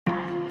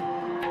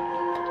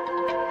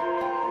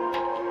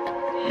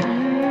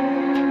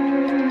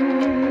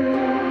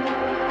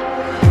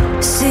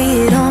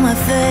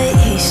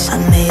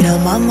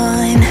my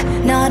mind.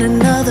 Not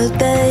another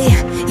day,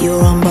 you're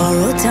on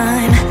borrowed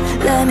time.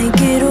 Let me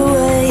get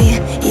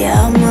away.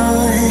 Yeah, I'm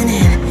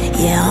running.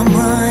 Yeah, I'm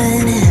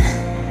running.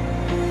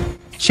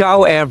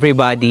 Ciao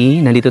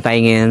everybody! Nandito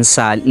tayo ngayon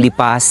sa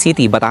Lipa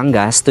City,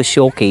 Batangas to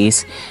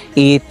showcase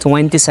a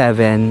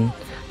 27,000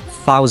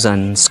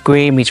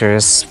 square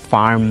meters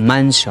farm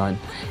mansion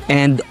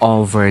and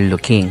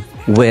overlooking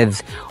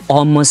with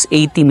almost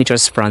 80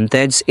 meters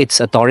frontage. It's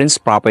a Torrance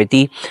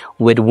property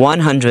with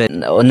 100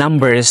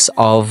 numbers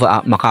of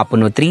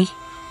Macapuno tree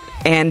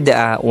and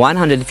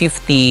 150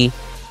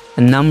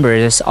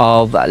 numbers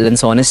of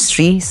lansones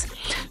trees,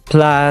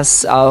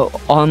 plus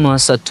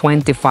almost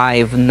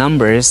 25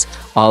 numbers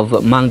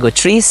of mango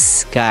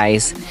trees.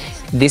 Guys,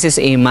 this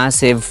is a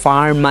massive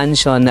farm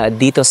mansion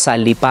dito sa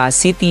Lipa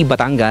City,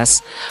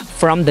 Batangas.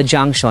 From the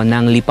junction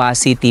ng Lipa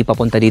City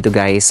papunta dito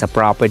guys sa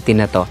property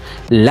na to,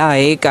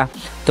 like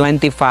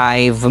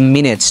 25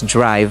 minutes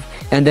drive,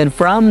 and then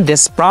from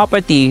this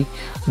property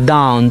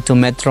down to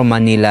Metro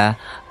Manila,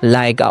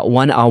 like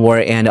 1 hour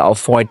and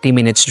 40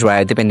 minutes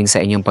drive depending sa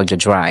inyong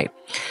pagja-drive.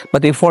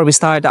 But before we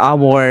start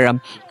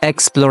our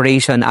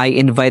exploration, I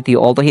invite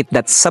you all to hit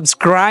that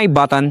subscribe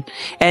button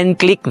and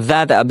click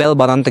that bell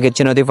button to get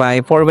you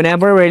notified for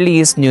whenever we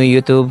release new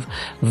YouTube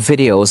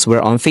videos.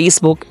 We're on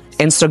Facebook,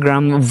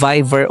 Instagram,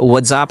 Viber,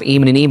 WhatsApp,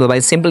 email and email by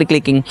simply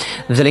clicking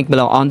the link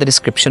below on the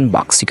description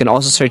box. You can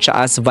also search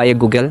us via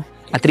Google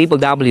at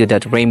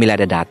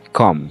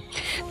www.raymilada.com.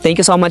 Thank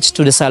you so much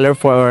to the seller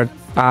for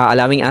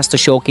allowing us to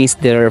showcase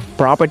their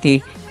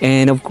property,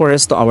 and of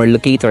course to our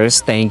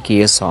locators, thank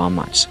you so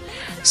much.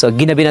 So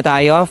ginabi na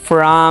tayo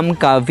from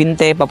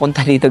Cavite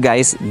papunta dito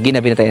guys.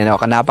 Ginabi na tayo,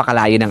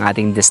 napakalayo ng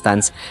ating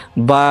distance,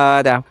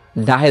 but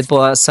dahil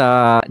po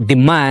sa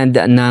demand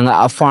ng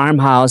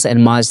farmhouse and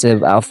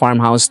massive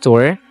farmhouse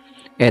tour,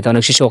 eto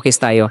nag-showcase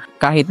tayo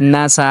kahit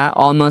nasa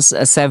almost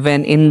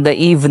 7 in the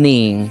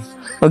evening.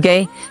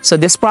 Okay,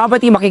 so this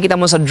property, makikita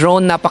mo sa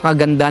drone,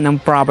 napakaganda ng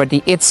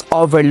property. It's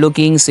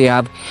overlooking, so you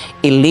have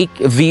a lake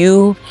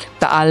view,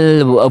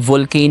 Taal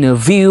volcano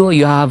view,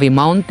 you have a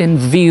mountain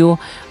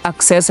view,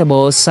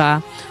 accessible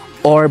sa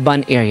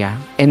urban area.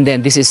 And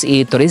then this is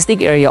a touristic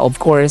area, of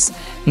course,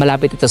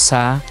 malapit ito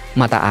sa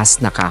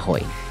mataas na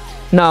kahoy.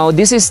 Now,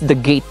 this is the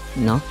gate,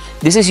 no?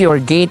 This is your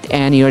gate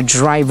and your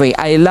driveway.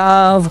 I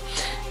love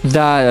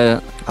the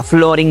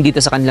flooring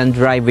dito sa kanilang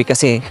driveway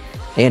kasi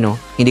ayan o,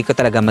 hindi ko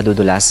talaga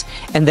madudulas.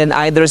 And then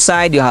either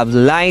side, you have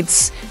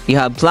lights, you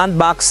have plant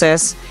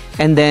boxes,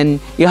 and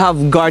then you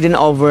have garden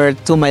over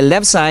to my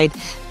left side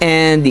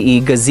and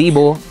the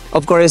gazebo.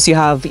 Of course, you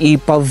have a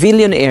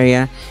pavilion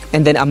area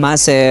and then a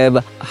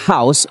massive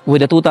house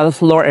with a total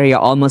floor area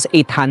almost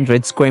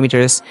 800 square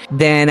meters.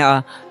 Then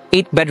 8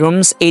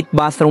 bedrooms, 8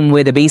 bathroom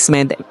with a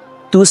basement,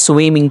 2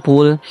 swimming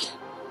pool,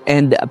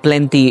 and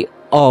plenty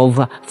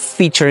of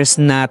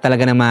features na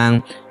talaga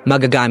namang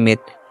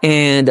magagamit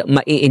and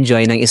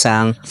mai-enjoy ng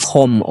isang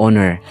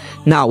homeowner.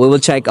 Now, we will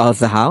check out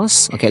the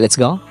house. Okay, let's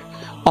go.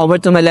 Over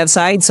to my left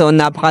side. So,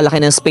 napakalaki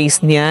ng space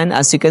niyan.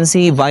 As you can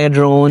see, via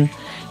drone.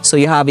 So,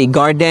 you have a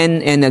garden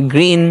and a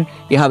green.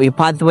 You have a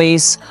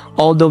pathways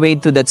all the way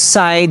to that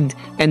side.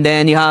 And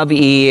then, you have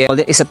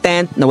it's a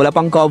tent na wala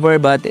pang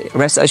cover, but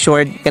rest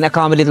assured, can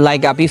accommodate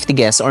like 50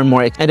 guests or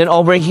more. And then,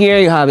 over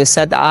here, you have a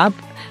setup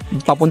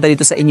papunta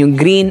dito sa inyong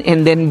green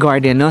and then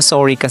garden, no?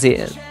 Sorry kasi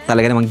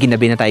talaga namang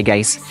ginabi na tayo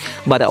guys,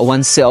 but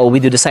once we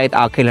do the site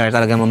ocular,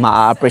 talaga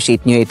ma-appreciate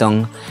nyo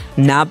itong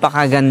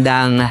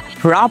napakagandang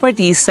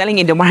property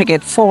selling in the market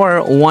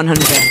for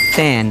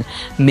 110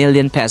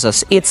 million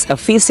pesos. It's a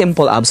fee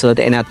simple absolute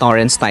and a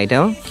Torrance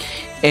title,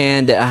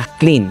 and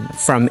clean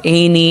from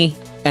any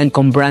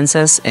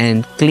encumbrances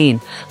and clean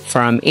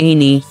from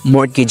any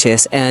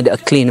mortgages and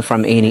clean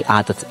from any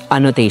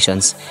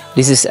annotations.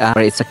 This is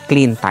it's a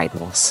clean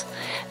titles.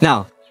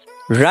 Now,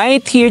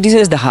 right here, this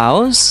is the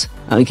house.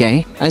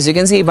 Okay, as you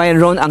can see by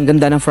drone, ang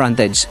ganda ng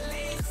frontage.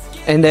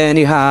 And then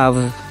you have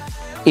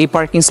a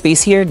parking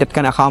space here that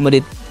can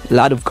accommodate a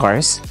lot of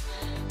cars.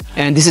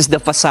 And this is the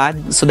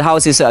facade. So the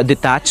house is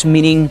detached,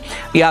 meaning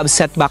you have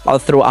setback all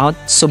throughout.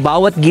 So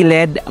bawat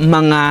gilid,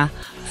 mga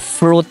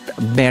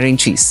fruit-bearing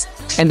trees.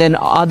 And then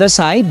other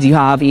side, you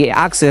have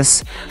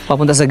access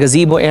papunta sa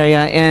gazebo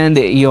area and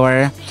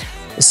your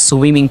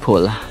swimming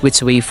pool.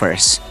 Which way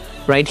first?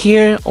 Right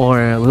here,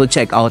 or we'll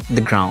check out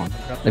the ground?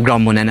 The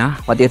ground muna na?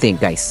 What do you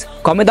think, guys?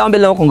 Comment down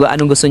below kung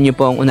anong gusto niyo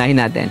pong unahin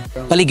natin.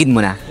 Paligid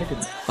muna.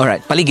 Alright,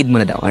 paligid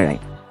muna daw.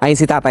 Alright. Ayun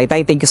si Tatay.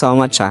 Tay, thank you so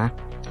much, ha?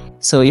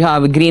 So you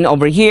have a green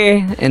over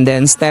here, and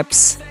then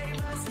steps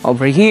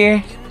over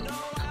here.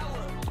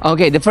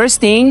 Okay, the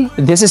first thing,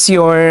 this is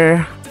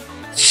your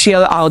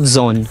chill out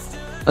zone.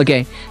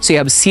 Okay, so you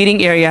have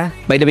seating area.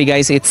 By the way,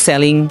 guys, it's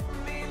selling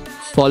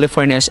fully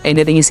furnished.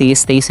 Anything you see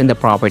stays in the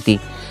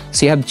property.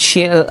 So you have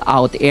chill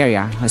out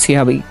area. So you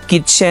have a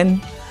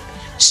kitchen,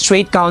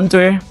 straight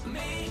counter.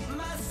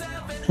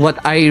 What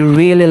I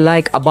really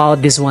like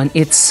about this one,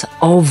 it's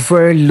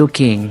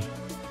overlooking.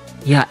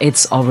 Yeah,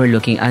 it's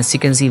overlooking. As you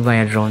can see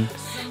via drone,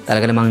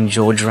 talaga namang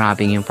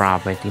jaw-dropping yung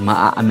property.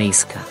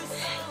 Ma-amaze ka.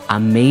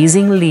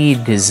 Amazingly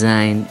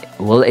designed,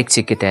 well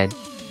executed.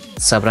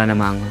 Sobra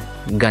namang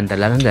ganda.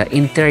 Lalo na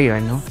interior,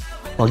 no?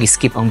 Huwag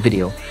skip ang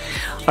video.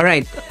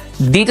 Alright,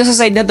 dito sa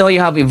side na to, you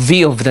have a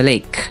view of the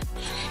lake.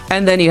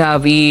 And then you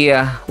have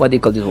a, what do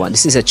you call this one?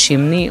 This is a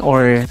chimney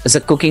or is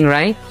it cooking,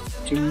 right?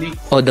 Chimney.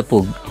 Oh, the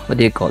pug. What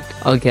do you call it?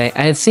 Okay,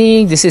 I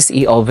think this is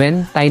a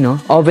oven. Tayo, no?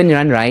 Oven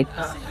yan, right?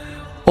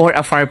 Or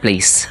a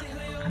fireplace.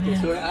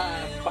 So,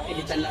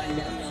 pailitan lang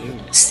niya.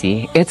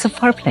 See, it's a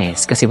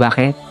fireplace. Kasi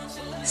bakit?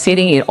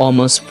 Sitting in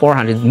almost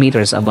 400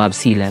 meters above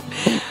sea level.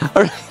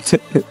 Alright.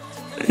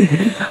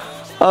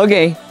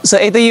 Okay, so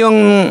ito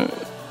yung...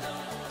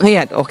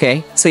 Ayan,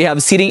 okay. So you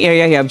have seating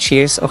area, you have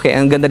chairs. Okay,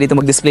 ang ganda dito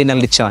mag-display ng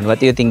lechon. What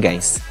do you think,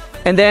 guys?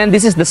 And then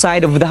this is the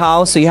side of the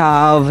house. So you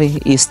have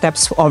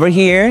steps over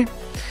here.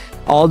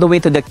 All the way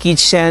to the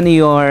kitchen,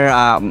 your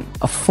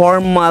a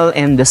formal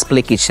and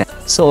display kitchen.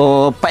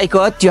 So,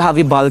 paikot, you have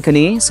a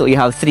balcony. So you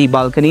have 3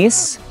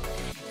 balconies.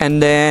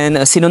 And then,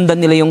 sinundan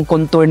nila yung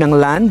contour ng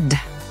land.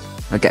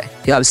 Okay,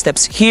 you have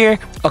steps here.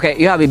 Okay,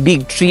 you have a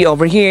big tree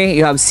over here.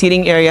 You have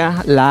seating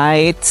area,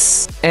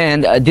 lights.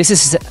 And this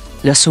is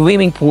the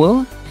swimming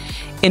pool.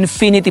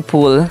 Infinity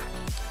pool.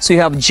 So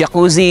you have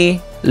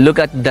jacuzzi. Look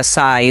at the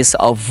size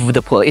of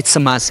the pool. It's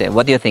massive.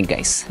 What do you think,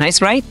 guys? Nice,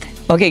 right?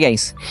 Okay,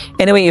 guys.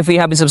 Anyway, if you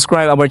haven't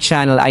subscribed our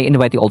channel, I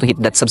invite you all to hit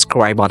that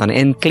subscribe button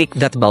and click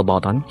that bell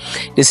button.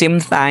 At the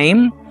same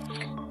time,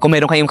 kung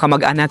meron kayong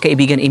kamag-anak,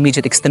 kaibigan,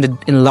 immediate, extended,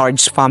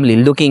 enlarged family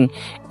looking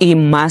a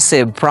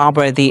massive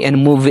property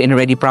and move-in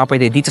ready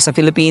property dito sa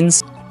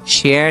Philippines,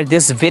 share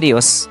these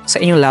videos sa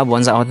inyong loved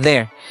ones out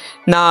there.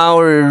 Now,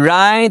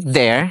 right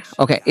there,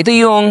 okay, ito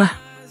yung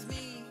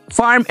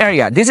farm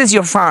area. This is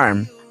your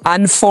farm.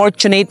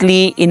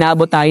 Unfortunately,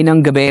 inabot tayo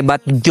ng gabi,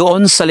 but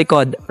doon sa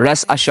likod,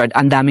 rest assured,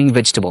 ang daming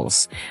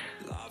vegetables.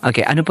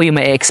 Okay, ano po yung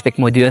may expect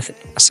mo dito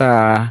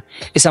sa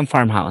isang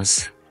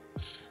farmhouse?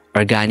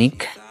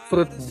 Organic?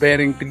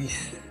 Fruit-bearing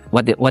trees.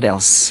 What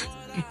else?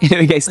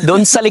 Anyway guys,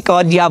 doon sa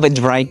likod, you have a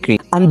dry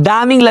creek. Ang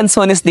daming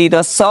lansones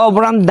dito,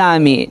 sobrang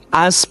dami.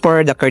 As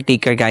per the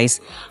caretaker, guys,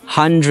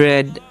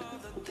 150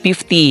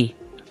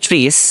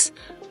 trees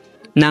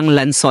ng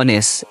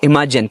lansones.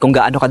 Imagine kung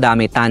gaano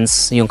kadami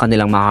tons yung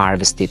kanilang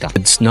maka-harvest dito.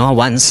 It's no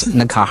once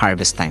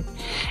nagha-harvest time.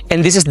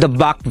 And this is the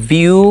back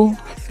view.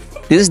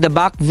 This is the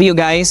back view,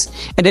 guys.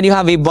 And then you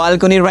have a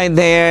balcony right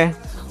there,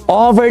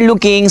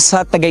 overlooking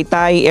sa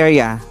Tagaytay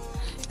area.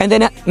 And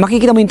then,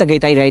 makikita mo yung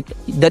Tagaytay, right?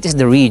 That is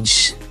the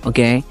ridge,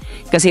 okay?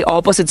 Kasi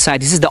opposite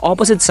side, this is the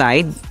opposite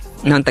side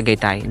ng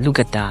Tagaytay.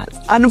 Look at that.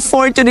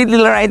 Unfortunately,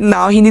 right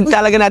now, hindi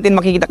talaga natin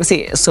makikita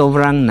kasi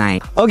sobrang nice.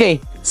 Okay,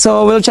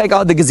 so we'll check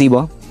out the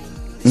gazebo.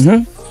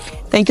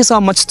 Thank you so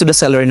much to the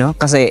seller, no?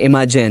 Kasi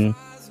imagine,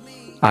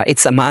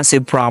 it's a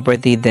massive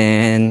property,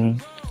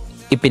 then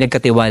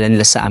ipinagkatiwala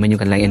nila sa amin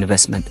yung kanilang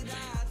investment.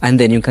 And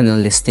then yung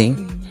kanilang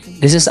listing.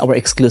 This is our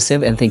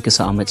exclusive, and thank you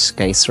so much,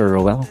 guys, Sir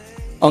Rowell.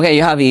 Okay,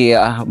 you have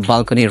a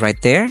balcony right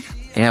there.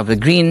 You have a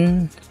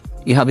green.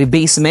 You have a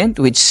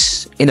basement,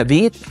 which in a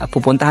bit,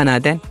 pupuntahan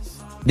natin.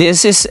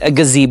 This is a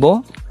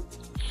gazebo.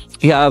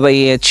 You have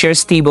a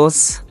chairs,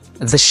 tables,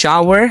 the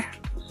shower,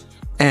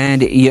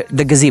 and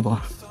the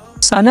gazebo.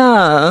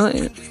 Sana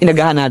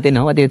inagahan natin,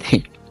 no? What do you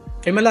think?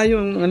 Eh,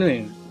 malayo ang ano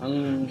eh.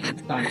 Ang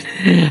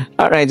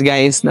Alright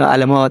guys, no,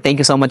 alam mo,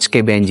 thank you so much kay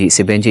Benji.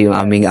 Si Benji yung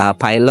aming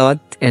pilot,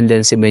 and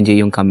then si Benji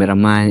yung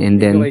cameraman, and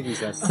then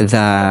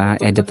the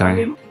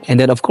editor. And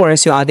then of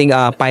course, yung ating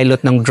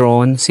pilot ng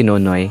drone, si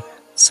Nonoy,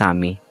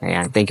 Sammy.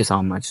 Ayan, thank you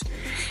so much.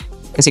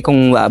 Kasi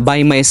kung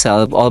by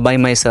myself, all by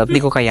myself, di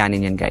ko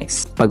kayanin yan,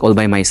 guys. Pag all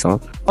by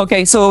myself.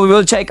 Okay, so we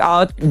will check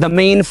out the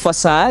main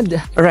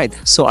facade. Alright,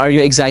 so are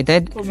you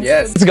excited?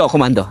 Yes. Let's go,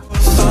 Commando.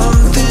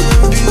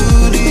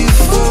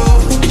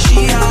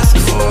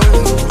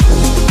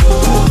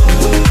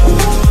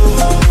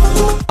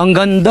 Ang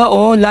ganda,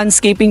 oh.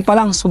 Landscaping pa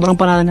lang. Sobrang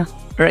panalo na.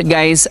 Alright,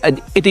 guys.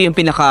 Ito yung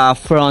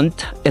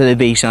pinaka-front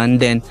elevation.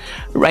 Then,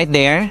 right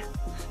there,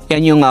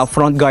 yan yung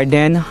front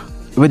garden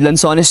with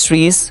lansones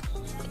trees.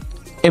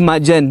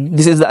 Imagine,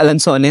 this is the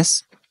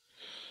lansones.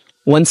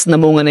 Once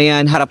namunga na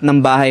yan, harap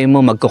ng bahay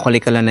mo,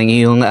 magkukulik ka lang ng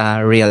iyong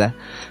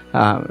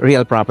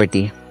real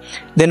property.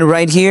 Then,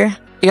 right here,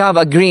 you have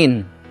a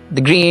green.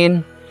 The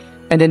green,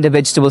 and then the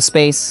vegetable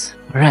space.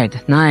 Alright,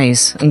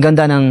 nice. Ang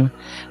ganda ng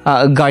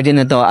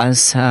garden na to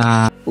as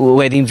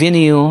wedding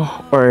venue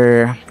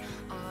or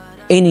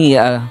any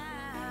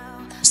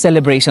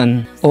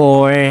celebration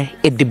or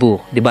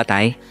debut, di ba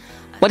tay?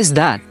 What is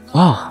that?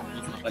 Wow,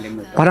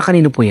 para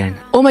kanino po yan?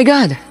 Oh my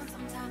God!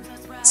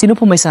 Sino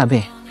po may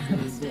sabi?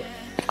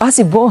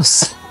 Si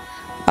boss.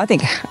 I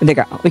think,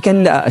 we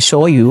can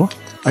show you.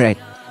 Alright,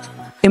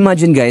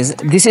 imagine guys,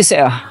 this is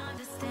a,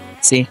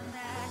 see,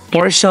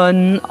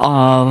 portion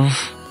of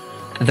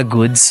the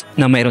goods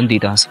na mayroon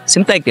dito.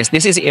 Simple like this.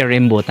 This is a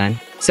rambutan.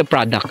 It's a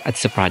product at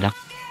it's a product.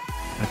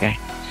 Okay.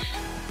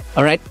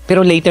 Alright.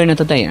 Pero later na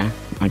to tayo.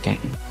 Okay.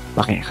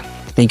 Okay.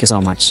 Thank you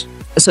so much.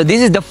 So this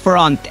is the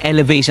front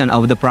elevation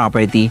of the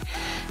property.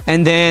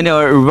 And then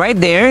right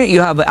there, you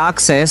have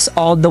access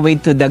all the way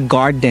to the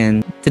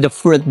garden, to the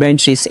fruit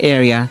benches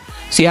area.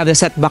 So you have the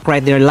setback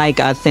right there, like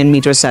a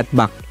 10-meter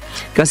setback.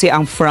 Kasi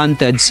ang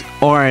frontage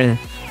or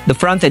the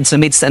frontage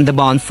submits and the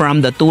bound from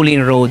the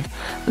two-lane road,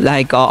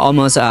 like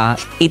almost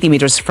 80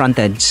 meters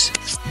frontage.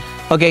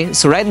 Okay,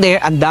 so right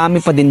there, ang dami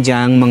pa din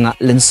diyang mga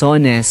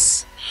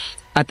lansones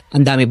at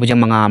ang dami po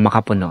diyang mga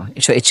makapuno,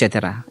 so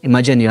etc.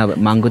 Imagine you have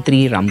mango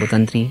tree,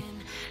 rambutan tree,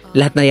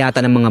 lahat na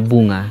yata ng mga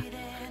bunga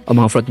o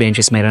mga fruit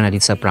benches mayroon na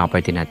dito sa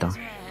property na to.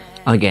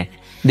 Okay,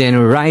 then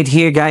right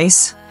here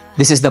guys,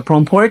 this is the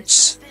front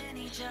porch.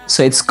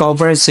 So it's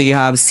covered, so you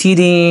have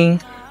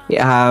seating, you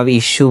have a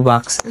shoe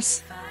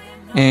boxes,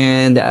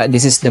 and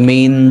this is the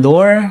main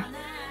door,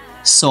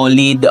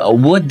 solid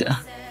wood,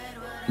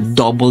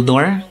 double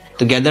door.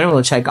 Together,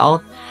 we'll check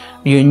out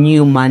your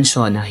new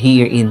mansion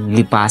here in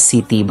Lipa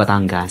City,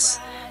 Batangas.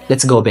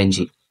 Let's go,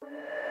 Benji.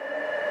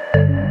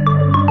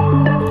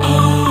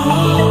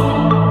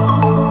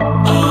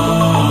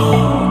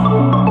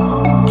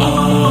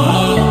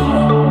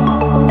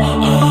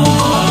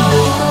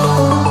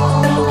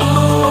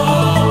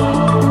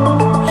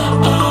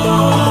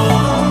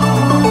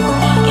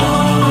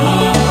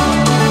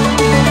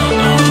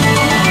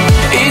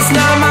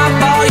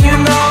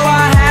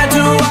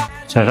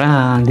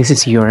 Charang! This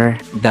is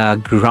the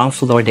ground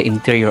floor, the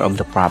interior of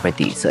the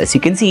property. So as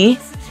you can see,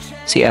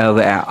 so you have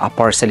a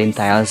porcelain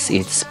tiles.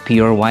 It's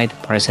pure white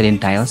porcelain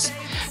tiles.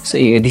 So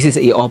this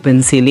is a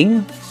open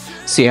ceiling.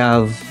 So you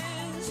have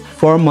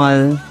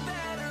formal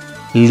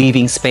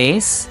living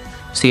space.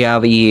 So you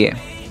have a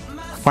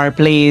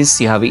fireplace.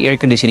 You have an air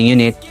conditioning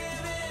unit.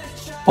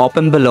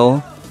 Open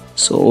below.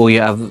 So you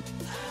have,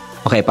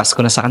 okay,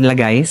 pasko na sa kanila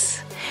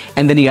guys.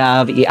 And then you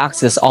have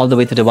access all the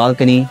way to the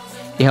balcony.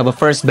 You have a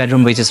first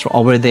bedroom which is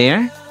over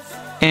there,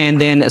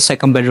 and then a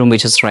second bedroom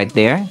which is right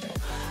there.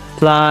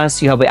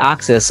 Plus, you have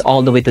access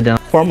all the way to the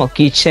formal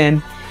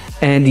kitchen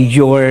and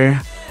your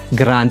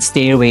grand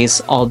stairways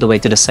all the way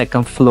to the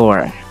second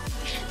floor.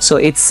 So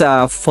it's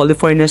a fully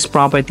furnished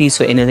property,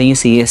 so anything you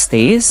see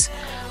stays.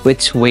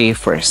 Which way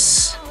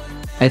first?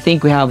 I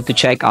think we have to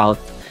check out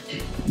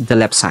the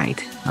left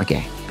side.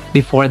 Okay,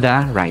 before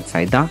the right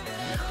side, huh?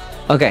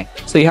 Okay,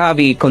 so you have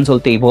a console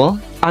table.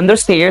 Under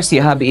stairs,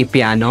 you have a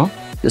piano.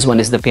 This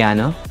one is the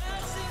piano.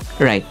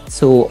 Right.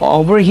 So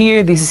over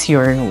here, this is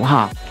your,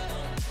 wow.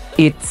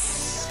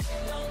 It's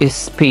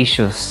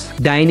spacious.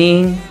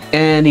 Dining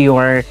and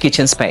your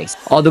kitchen space.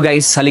 Although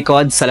guys, sa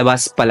likod, sa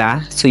labas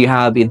pala. So you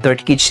have a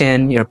dirty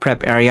kitchen, your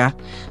prep area.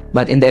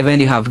 But in the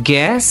event you have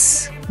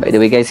guests, by the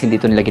way guys, hindi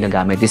ito nila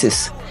ginagamit. This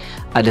is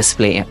a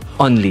display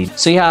only.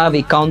 So you have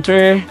a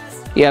counter,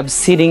 you have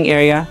seating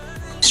area,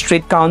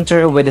 street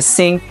counter with a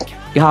sink,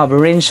 you have a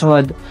range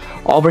hood,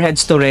 overhead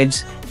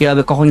storage, you have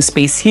a cooking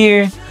space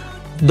here,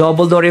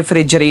 double door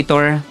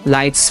refrigerator,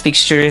 lights,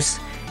 fixtures,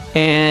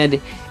 and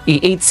a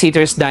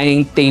 8-seaters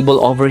dining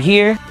table over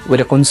here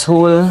with a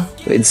console,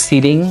 with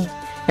seating,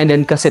 and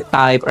then cassette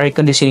type air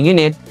conditioning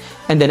unit,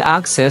 and then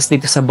access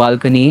dito sa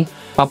balcony,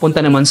 papunta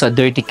naman sa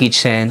dirty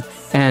kitchen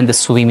and the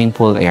swimming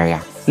pool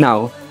area.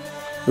 Now,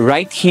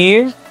 right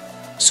here,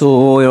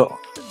 so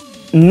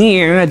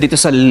near dito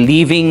sa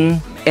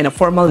living and a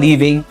formal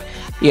living,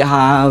 you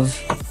have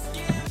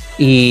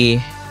a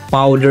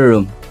powder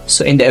room.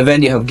 So in the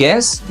event you have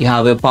guests, you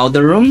have a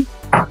powder room.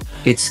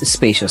 It's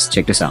spacious.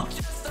 Check this out.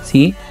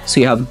 See? So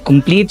you have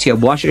complete, you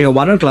have washer, your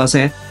water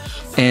closet,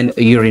 and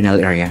a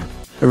urinal area.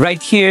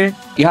 Right here,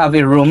 you have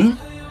a room.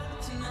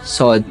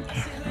 So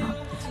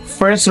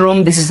first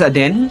room, this is a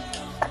den.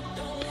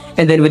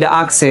 And then with the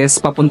access,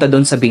 papunta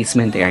doon sa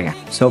basement area.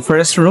 So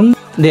first room,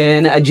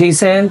 then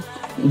adjacent,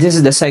 this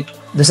is the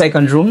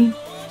second room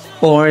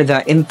or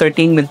the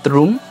entertainment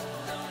room.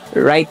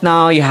 Right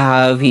now, you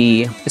have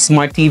a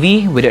smart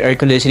TV with an air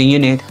conditioning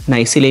unit,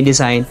 nice ceiling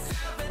design.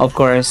 Of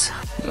course,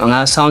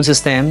 mga sound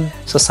system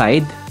sa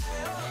side.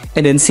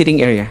 And then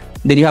sitting area.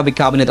 Then you have a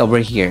cabinet over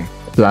here,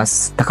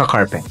 plus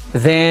naka-carpet.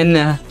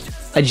 Then,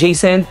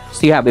 adjacent,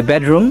 so you have a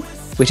bedroom,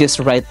 which is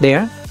right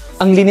there.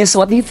 Ang linis,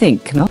 what do you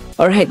think, no?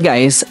 Alright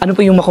guys, ano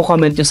po yung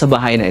mako-comment nyo sa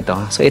bahay na ito?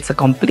 So it's a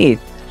complete,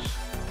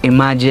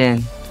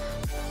 imagine,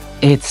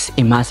 it's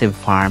a massive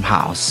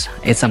farmhouse.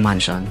 It's a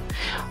mansion.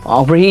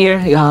 Over here,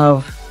 you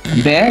have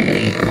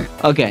bed.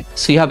 Okay,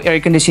 so you have air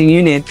conditioning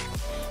unit.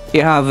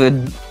 You have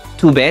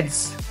 2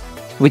 beds,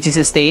 which is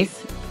a state.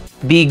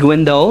 Big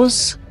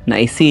windows,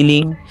 nice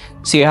ceiling.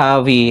 So you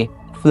have a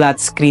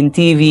flat screen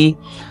TV,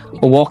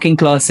 a walk-in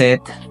closet.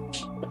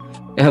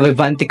 You have a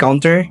vanity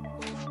counter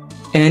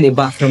and a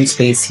bathroom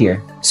space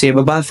here. So you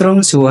have a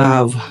bathroom, so you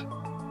have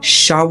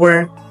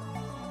shower,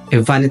 a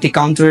vanity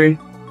counter,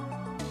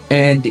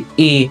 and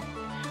a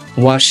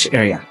wash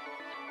area,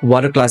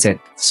 water closet.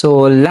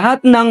 So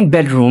lahat ng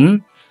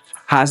bedroom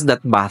has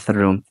that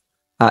bathroom,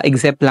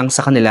 except lang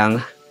sa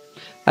kanilang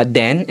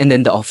den and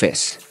then the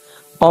office.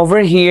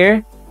 Over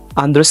here,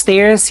 under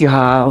stairs, you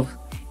have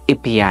a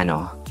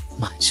piano.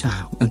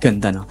 Masya, ang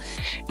ganda, no?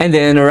 And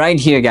then right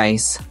here,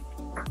 guys,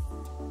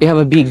 you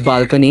have a big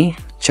balcony.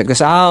 Check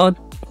this out.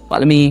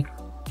 Follow me.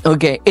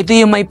 Okay, ito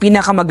yung may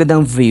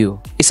pinakamagandang view.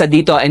 Isa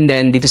dito and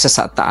then dito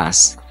sa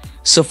taas.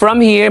 So from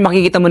here,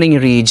 makikita mo na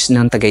yung ridge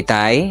ng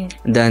Tagaytay,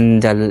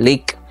 then the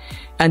lake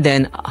And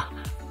then,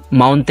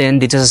 mountain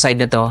dito sa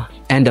side na to.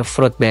 And the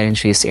fruit-bearing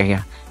trees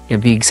area. A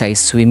big size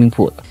swimming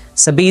pool.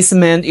 Sa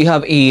basement, you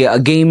have a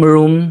game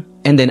room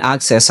and then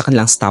access sa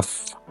kanilang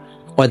staff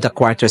or the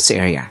quarters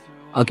area.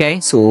 Okay,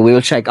 so we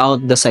will check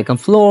out the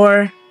second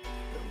floor.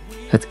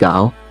 Let's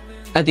go.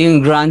 At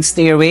yung grand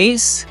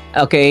stairways.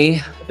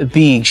 Okay, a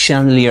big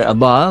chandelier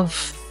above.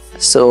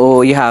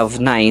 So you have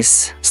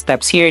nice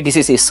steps here. This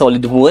is a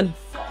solid wood.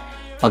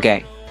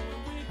 Okay,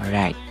 all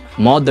right.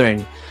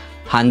 Modern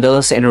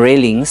handles and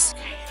railings.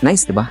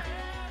 Nice, diba?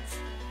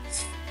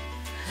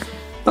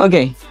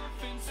 Okay.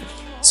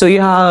 So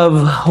you have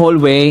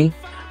hallway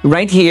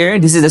right here.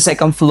 This is the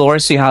second floor.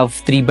 So you have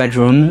 3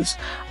 bedrooms.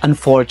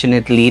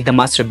 Unfortunately, the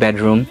master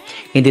bedroom,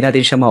 hindi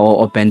natin siya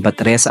ma-open, but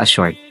rest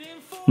assured,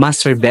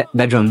 master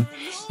bedroom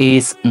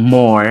is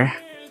more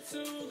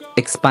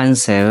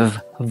expansive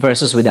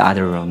versus with the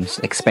other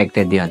rooms.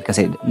 Expected yun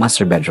kasi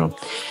master bedroom.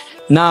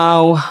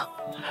 Now,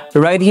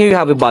 right here you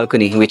have a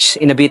balcony, which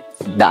in a bit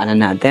daanan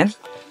natin.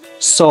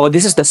 So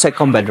this is the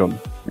second bedroom.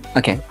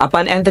 Okay,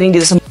 upon entering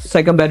this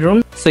second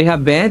bedroom, so you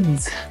have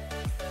beds.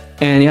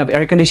 And you have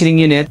air conditioning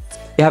unit.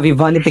 You have a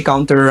vanity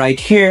counter right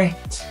here.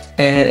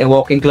 And a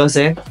walk-in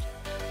closet.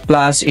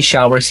 Plus a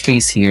shower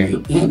space here.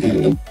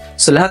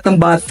 So lahat ng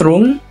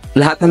bathroom,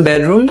 lahat ng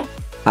bedroom,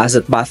 has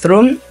a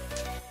bathroom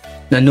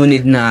na no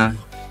need na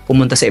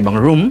pumunta sa ibang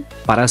room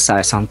para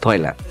sa isang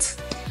toilet.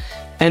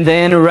 And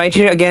then right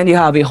here again, you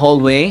have a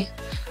hallway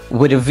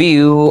with a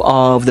view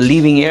of the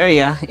living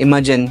area.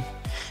 Imagine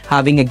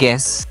having a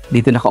guest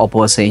dito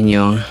nakaupo sa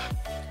inyong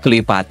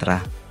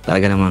Cleopatra.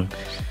 Talaga namang.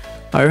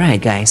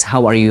 Alright guys,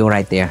 how are you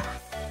right there?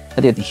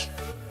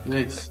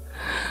 Nice.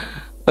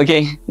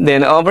 Okay,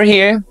 then over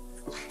here,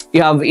 you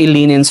have a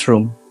linens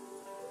room.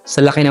 Sa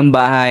laki ng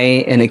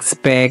bahay, and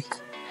expect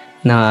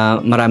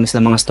na marami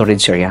silang mga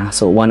storage area.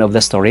 So one of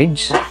the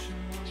storage,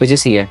 which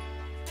is here.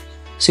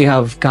 So you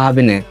have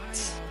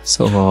cabinets.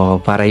 So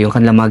para yung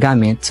kanilang mga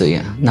gamit, so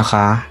yeah,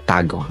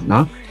 nakatago,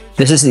 no?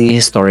 This is the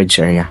storage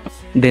area.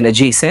 Then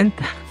adjacent,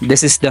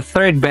 this is the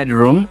third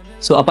bedroom.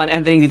 So upon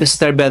entering dito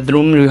sa third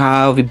bedroom, you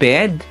have a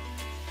bed.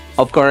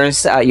 Of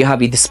course, you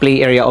have a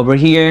display area over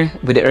here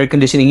with the air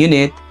conditioning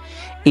unit,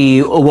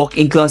 a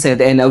walk-in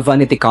closet, and a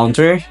vanity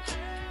counter,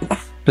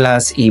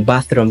 plus a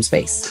bathroom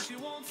space.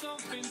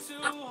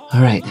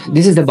 Alright,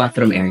 this is the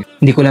bathroom area.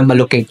 Hindi ko lang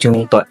malocate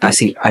yung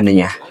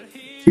niya.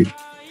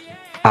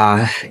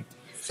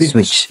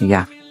 Switch,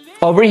 yeah.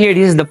 Over here,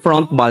 this is the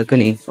front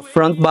balcony.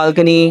 Front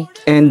balcony,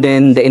 and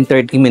then the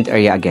entertainment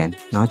area again.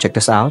 Now, check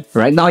this out.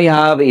 Right now, you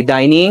have a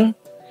dining,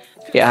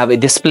 you have a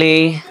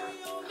display,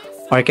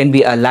 or it can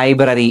be a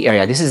library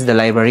area. This is the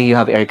library. You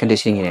have air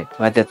conditioning in it.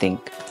 What do you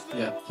think?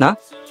 Yeah. No?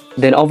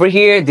 Then over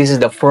here, this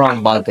is the front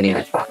balcony.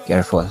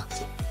 Careful.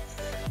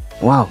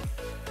 Wow.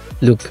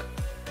 Look.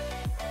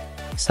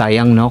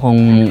 Sayang, no? Kung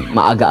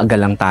maaga-aga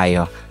lang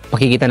tayo.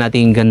 Makikita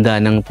natin yung ganda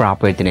ng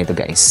property na ito,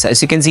 guys. As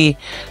you can see,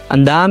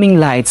 ang daming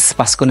lights.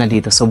 Pasko na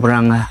dito.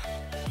 Sobrang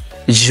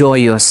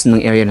joyous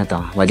ng area na to.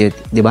 What do you,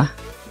 di ba?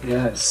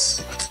 Yes.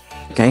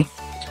 Okay.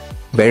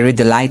 Very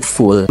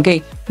delightful.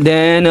 Okay,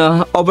 then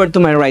over to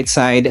my right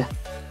side,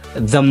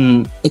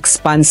 the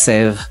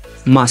expansive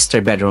master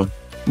bedroom.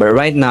 But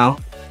right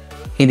now,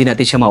 hindi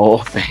natin siya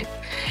ma-open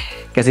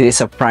kasi it's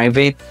a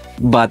private,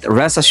 but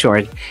rest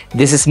assured,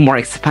 this is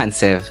more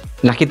expansive.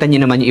 Nakita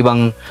niyo naman yung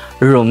ibang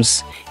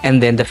rooms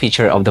and then the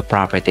feature of the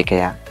property.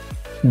 Kaya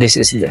this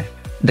is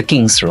the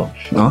king's room,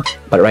 no?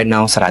 But right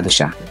now, sarado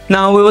siya.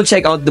 Now, we will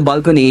check out the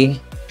balcony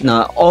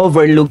na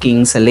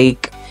overlooking sa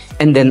lake.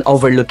 And then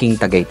overlooking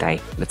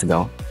Tagaytay. Let's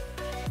go.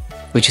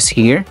 Which is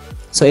here.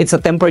 So it's a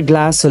tempered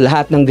glass. So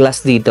lahat ng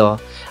glass dito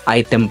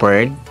ay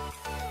tempered.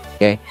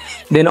 Okay.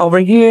 Then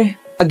over here,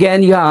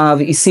 again, you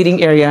have a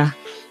sitting area.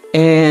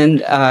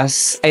 And I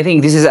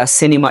think this is a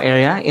cinema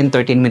area,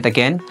 entertainment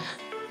again,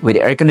 with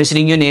air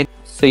conditioning unit.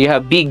 So you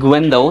have big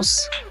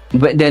windows,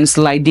 but then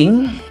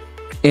sliding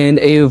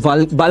and a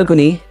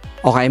balcony.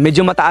 Okay,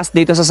 medyo mataas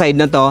dito sa side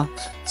na to.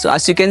 So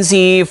as you can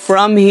see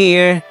from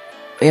here,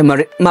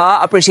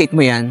 ma-appreciate mo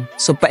yan.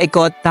 So,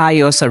 paikot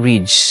tayo sa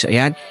ridge.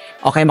 Ayan.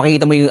 Okay,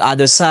 makikita mo yung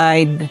other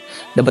side,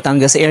 the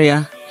Batangas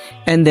area.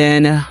 And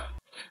then,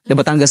 the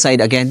Batangas side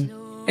again.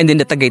 And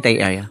then, the Tagaytay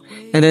area.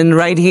 And then,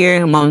 right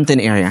here, mountain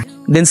area.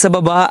 Then, sa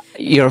baba,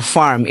 your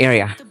farm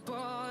area.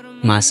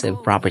 Massive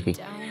property.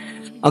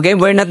 Okay,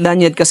 we're not done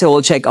yet kasi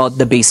we'll check out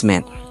the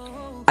basement.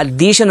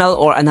 Additional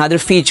or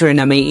another feature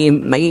na may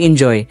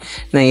enjoy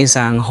na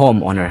isang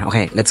homeowner.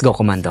 Okay, let's go,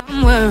 Commando.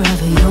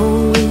 Wherever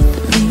you're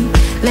with me,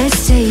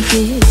 let's take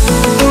it.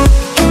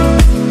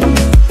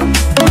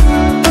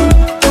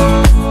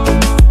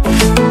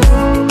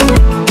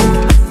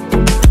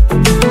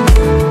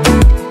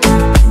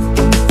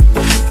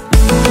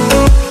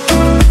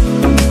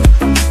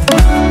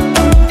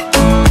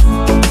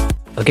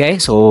 Okay,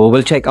 so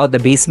we'll check out the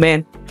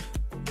basement.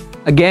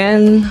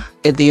 Again,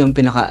 ito yung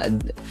pinaka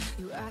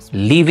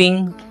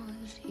living.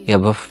 You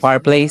have a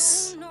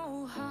fireplace.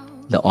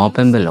 The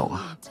open below.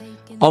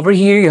 Over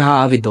here, you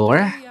have a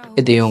door.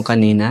 Ito yung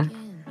kanina.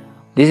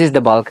 This is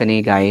the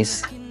balcony,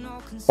 guys.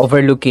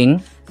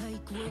 Overlooking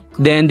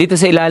Then dito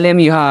sa ilalim,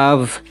 you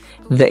have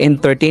the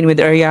entertainment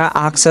area,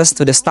 access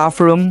to the staff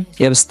room.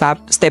 You have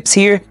steps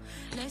here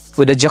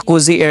with the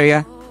jacuzzi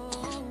area.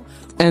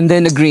 And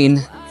then the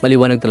green.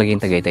 Maliwanag talaga yung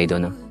Tagaytay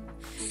doon. No?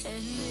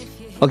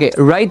 Okay,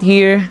 right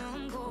here,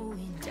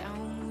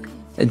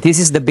 this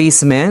is the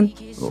basement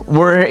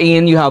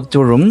wherein you have 2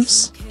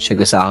 rooms.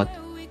 Check this out.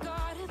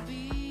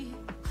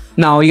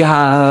 Now you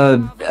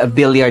have a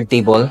billiard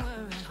table.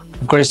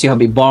 Of course, you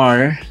have a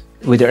bar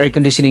with the air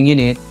conditioning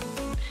unit.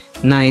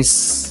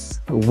 Nice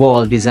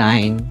wall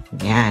design.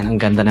 Yan, ang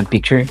ganda ng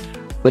picture.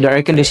 With the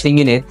air conditioning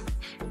unit.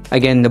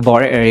 Again, the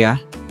bar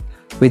area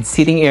with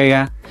seating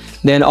area.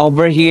 Then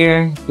over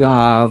here, you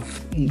have,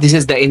 this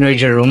is the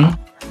energy room.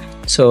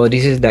 So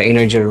this is the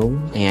energy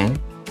room. Ayan.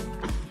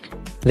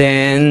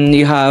 Then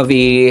you have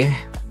a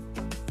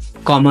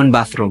common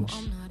bathroom.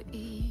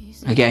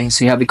 Okay,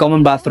 so you have a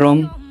common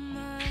bathroom.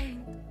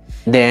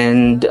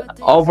 Then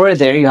over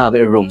there, you have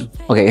a room.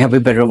 Okay, you have a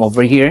bedroom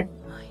over here.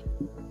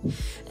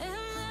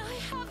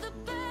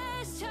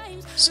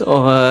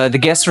 So the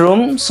guest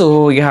room,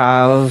 so you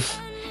have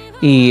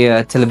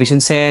a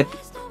television set,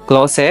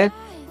 closet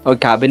or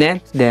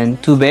cabinet, then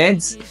 2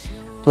 beds,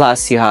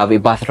 plus you have a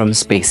bathroom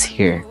space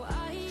here,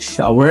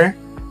 shower,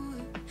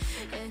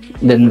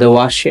 then the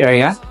wash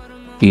area,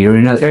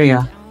 urinal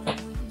area,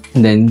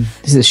 and then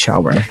this is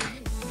shower.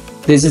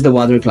 This is the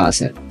water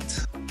closet.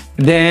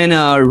 Then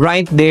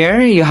right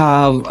there, you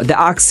have the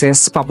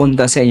access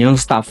papunta sa inyong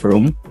staff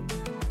room.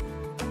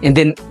 And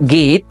then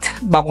gate,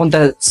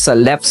 papunta sa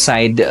left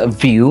side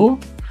view,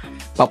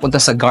 papunta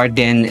sa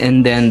garden,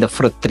 and then the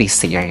fruit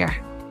trees area.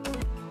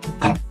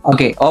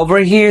 Okay, over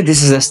here,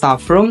 this is the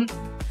staff room.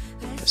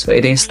 So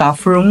ito yung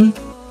staff room.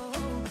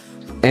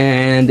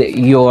 And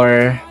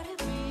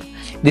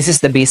this is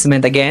the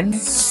basement again.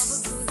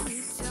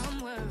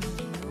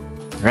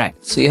 Right,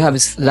 so you have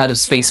a lot of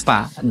space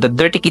pa. The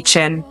dirty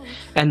kitchen,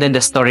 and then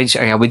the storage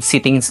area with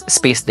sitting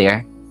space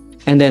there.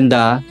 And then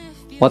the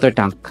water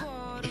tank.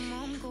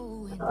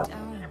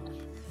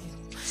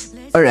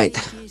 Alright,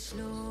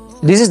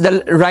 this is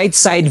the right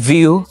side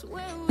view,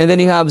 and then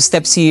you have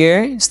steps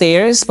here,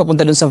 stairs,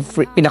 papunta dun sa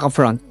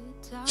pinaka-front.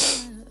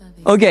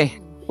 Okay,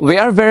 we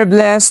are very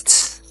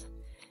blessed.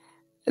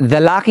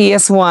 The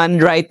luckiest one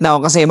right now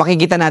kasi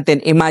makikita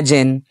natin,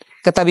 imagine,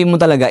 katabi mo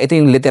talaga, ito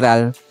yung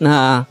literal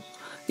na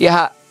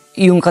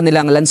yung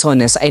kanilang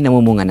lansones ay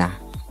namumunga na.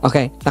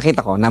 Okay,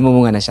 nakita ko,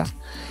 namumunga na siya.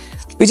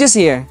 Which is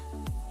here.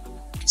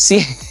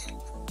 See,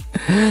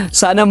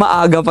 sana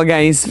maaga pa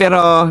guys,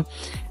 pero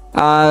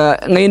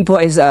ngayon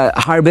po is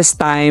harvest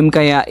time,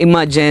 kaya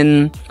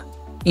imagine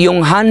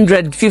yung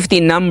 150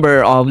 number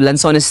of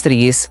lansones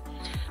trees,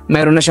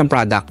 meron na siyang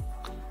product.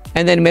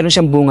 And then meron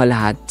siyang bunga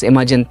lahat. So,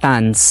 imagine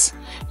tons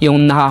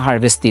yung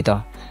naka-harvest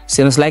dito.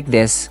 Seems like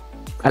this.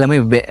 Alam mo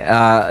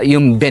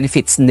yung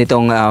benefits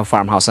nitong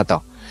farmhouse na to.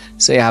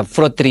 So you have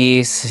fruit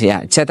trees,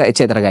 yeah,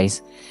 etc.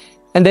 guys.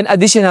 And then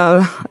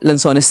additional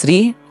lansones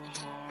tree.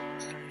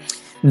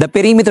 The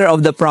perimeter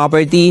of the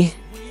property.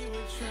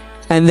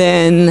 And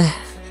then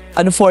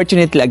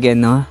unfortunately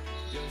again, no?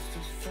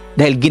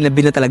 Dahil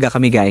ginabi na talaga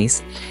kami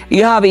guys.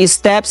 You have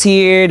steps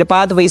here, the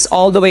pathways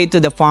all the way to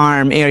the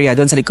farm area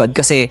doon sa likod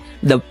kasi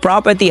the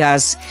property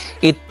has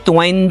a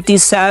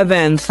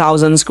 27,000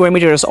 square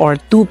meters or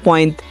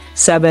 2.7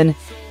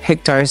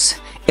 hectares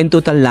in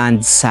total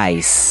land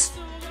size.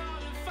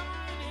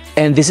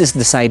 And this is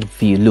the side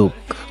view, look.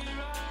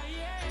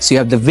 So you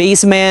have the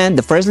basement,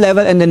 the first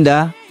level, and then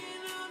the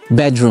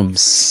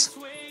bedrooms.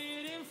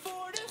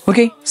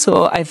 Okay,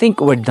 so I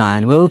think we're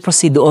done. We'll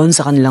proceed doon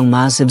sa kanilang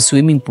massive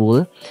swimming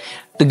pool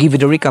to give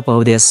you the recap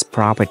of this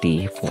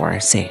property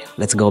for sale.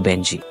 Let's go,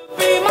 Benji.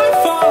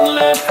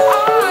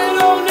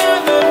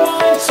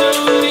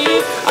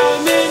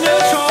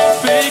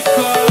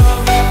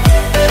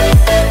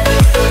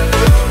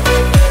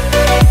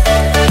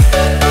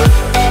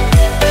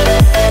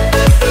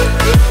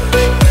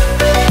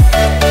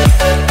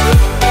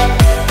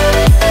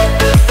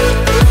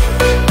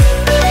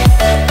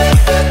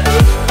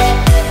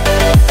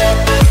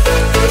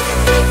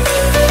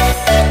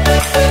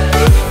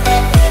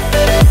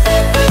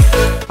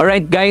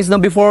 Alright guys, now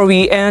before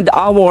we end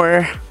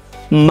our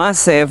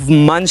massive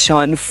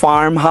mansion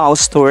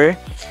farmhouse tour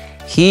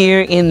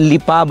here in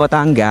Lipa,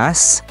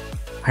 Batangas.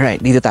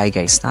 Alright, dito tayo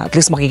guys. At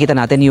least makikita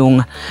natin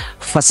yung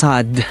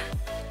facade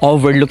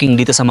overlooking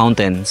dito sa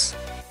mountains.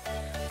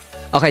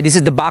 Okay, this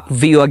is the back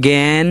view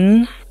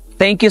again.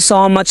 Thank you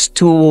so much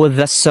to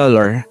the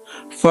seller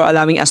for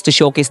allowing us to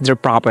showcase their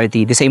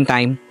property. At the same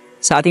time,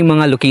 sa ating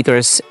mga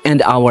locators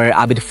and our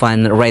avid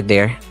fan right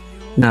there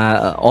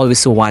na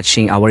always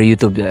watching our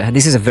YouTube.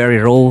 This is a very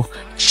raw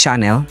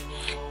channel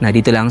na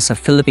dito lang sa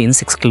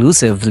Philippines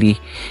exclusively.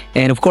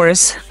 And of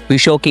course,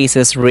 we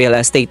showcases real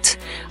estate,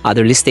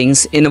 other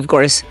listings, and of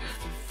course,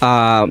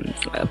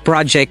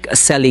 project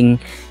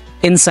selling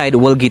inside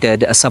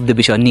well-gated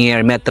subdivision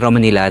near Metro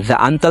Manila, the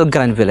Antal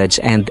Grand Village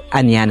and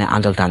Anyana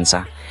Antal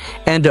Tanza.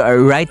 And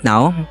right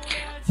now,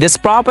 this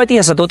property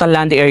has a total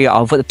land area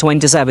of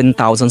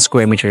 27,000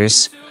 square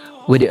meters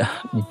with a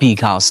big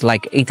house,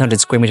 like 800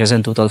 square meters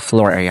in total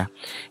floor area.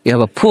 You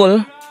have a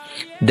pool,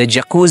 the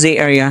jacuzzi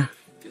area.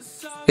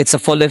 It's a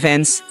full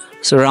fence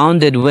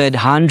surrounded with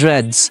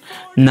hundreds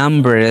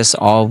numbers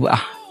of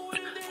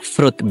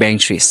fruit bearing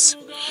trees.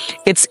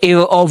 It's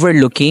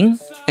overlooking,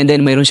 and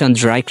then mayroon siyang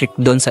dry creek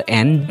doon sa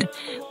end.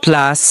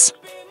 Plus,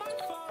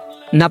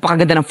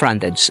 napakaganda ng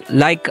frontage,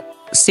 like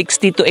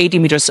 60 to 80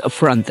 meters of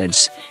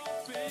frontage.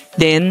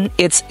 Then,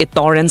 it's a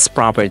torrents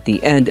property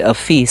and a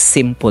fee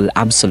simple,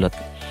 absolute.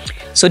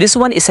 So this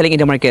one is selling in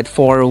the market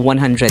for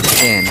 110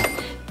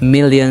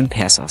 million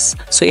pesos.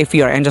 So if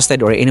you are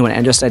interested or anyone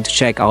interested to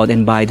check out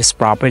and buy this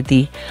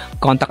property,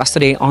 contact us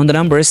today on the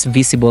numbers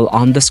visible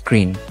on the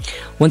screen.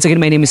 Once again,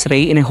 my name is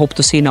Ray and I hope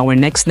to see you in our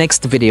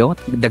next video.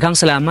 Daghang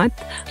salamat.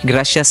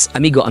 Gracias,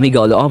 amigo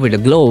all over the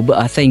globe.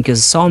 Thank you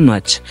so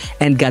much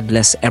and God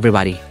bless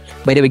everybody.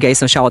 By the way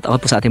guys, shout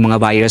out po sa ating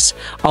mga buyers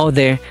out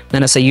there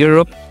na nasa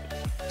Europe,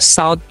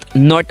 South,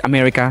 North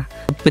America,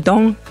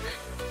 pitong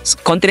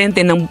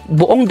kontinente ng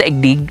buong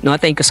daigdig. No?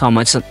 Thank you so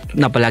much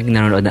na palaging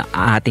nanonood ng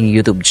ating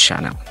YouTube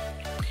channel.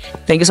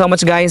 Thank you so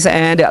much guys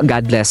and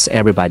God bless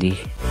everybody.